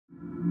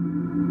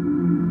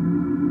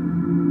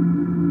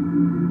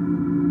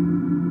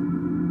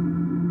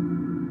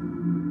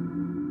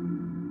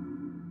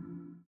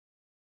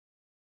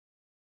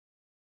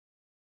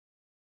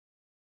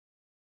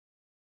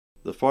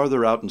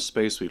farther out in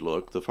space we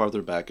look, the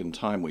farther back in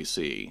time we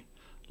see.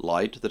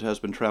 Light that has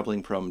been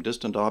traveling from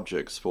distant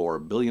objects for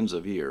billions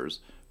of years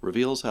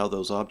reveals how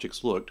those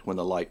objects looked when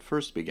the light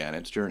first began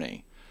its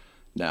journey.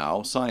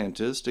 Now,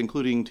 scientists,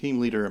 including team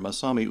leader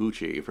Masami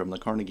Uchi from the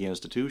Carnegie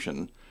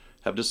Institution,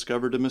 have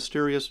discovered a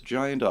mysterious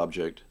giant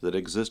object that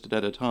existed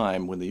at a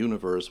time when the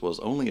universe was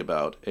only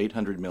about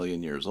 800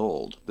 million years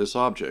old. This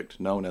object,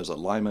 known as a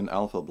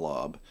Lyman-Alpha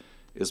blob,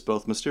 is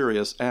both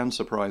mysterious and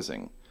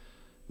surprising.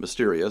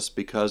 Mysterious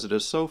because it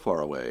is so far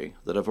away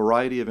that a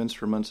variety of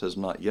instruments has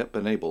not yet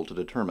been able to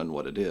determine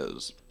what it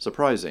is.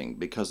 Surprising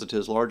because it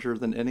is larger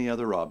than any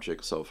other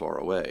object so far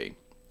away.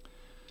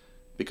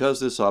 Because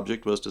this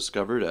object was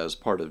discovered as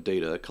part of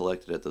data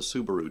collected at the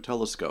Subaru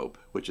telescope,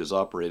 which is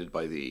operated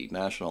by the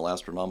National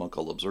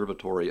Astronomical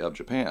Observatory of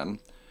Japan,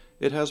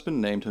 it has been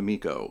named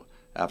Himiko,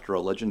 after a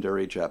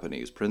legendary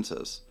Japanese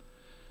princess.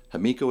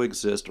 Himiko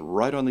exists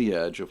right on the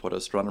edge of what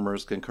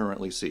astronomers can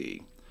currently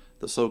see,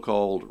 the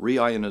so-called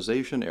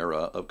reionization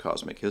era of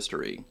cosmic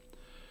history.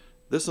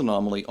 This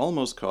anomaly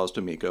almost caused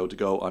Himiko to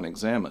go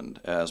unexamined,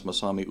 as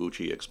Masami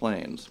Uchi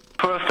explains.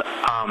 First,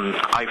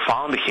 I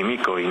found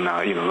Himiko in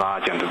a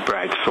large and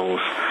bright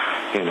source,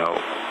 in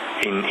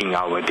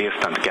our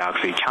distant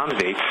galaxy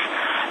candidates,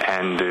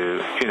 and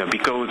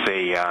because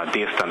a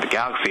distant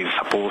galaxy is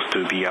supposed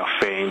to be a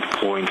faint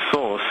point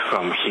source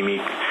from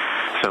Himiko.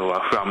 So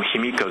from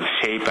Himiko's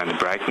shape and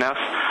brightness,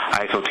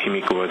 I thought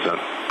Himiko was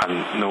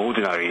an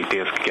ordinary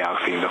disk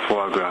galaxy in the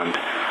foreground,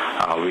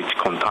 which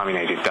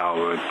contaminated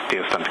our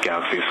distant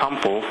galaxy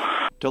sample.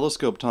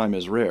 Telescope time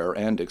is rare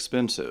and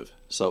expensive,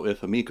 so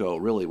if Himiko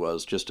really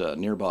was just a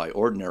nearby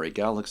ordinary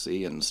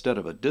galaxy instead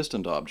of a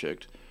distant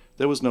object,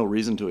 there was no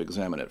reason to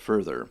examine it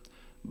further.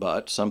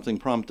 But something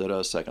prompted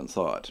a second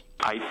thought.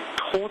 I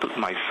told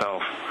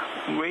myself,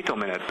 wait a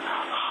minute,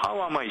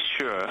 how am I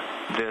sure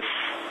this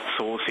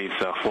source is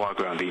a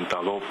foreground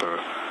interloper?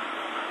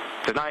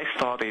 Then I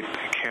started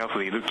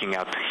carefully looking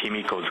at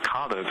Himiko's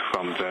colors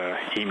from the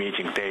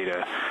imaging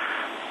data.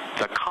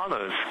 The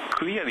colors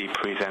clearly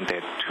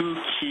presented two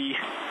key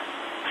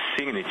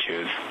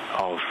signatures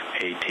of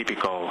a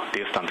typical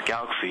distant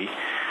galaxy: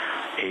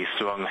 a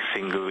strong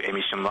single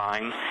emission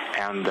line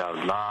and a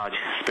large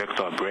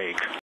spectral break.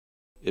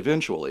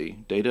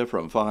 Eventually, data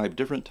from 5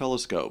 different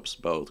telescopes,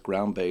 both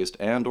ground-based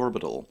and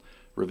orbital,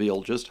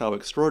 revealed just how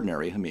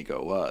extraordinary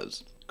Himiko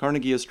was.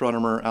 Carnegie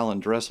astronomer Alan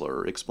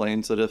Dressler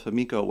explains that if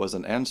Himiko was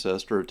an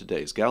ancestor of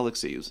today's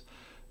galaxies,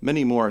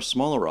 many more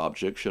smaller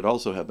objects should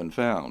also have been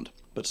found.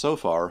 But so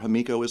far,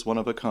 Himiko is one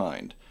of a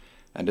kind,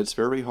 and it's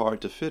very hard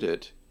to fit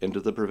it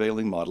into the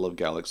prevailing model of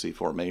galaxy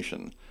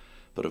formation.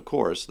 But of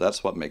course,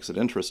 that's what makes it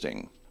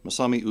interesting.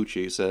 Masami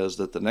Uchi says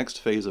that the next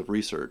phase of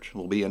research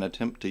will be an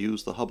attempt to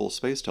use the Hubble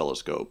Space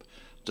Telescope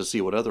to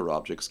see what other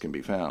objects can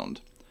be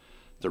found.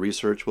 The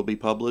research will be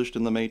published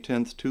in the May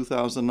 10,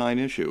 2009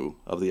 issue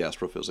of the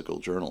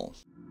Astrophysical Journal.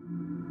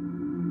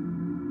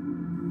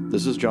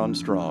 This is John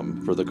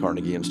Strom for the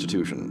Carnegie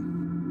Institution.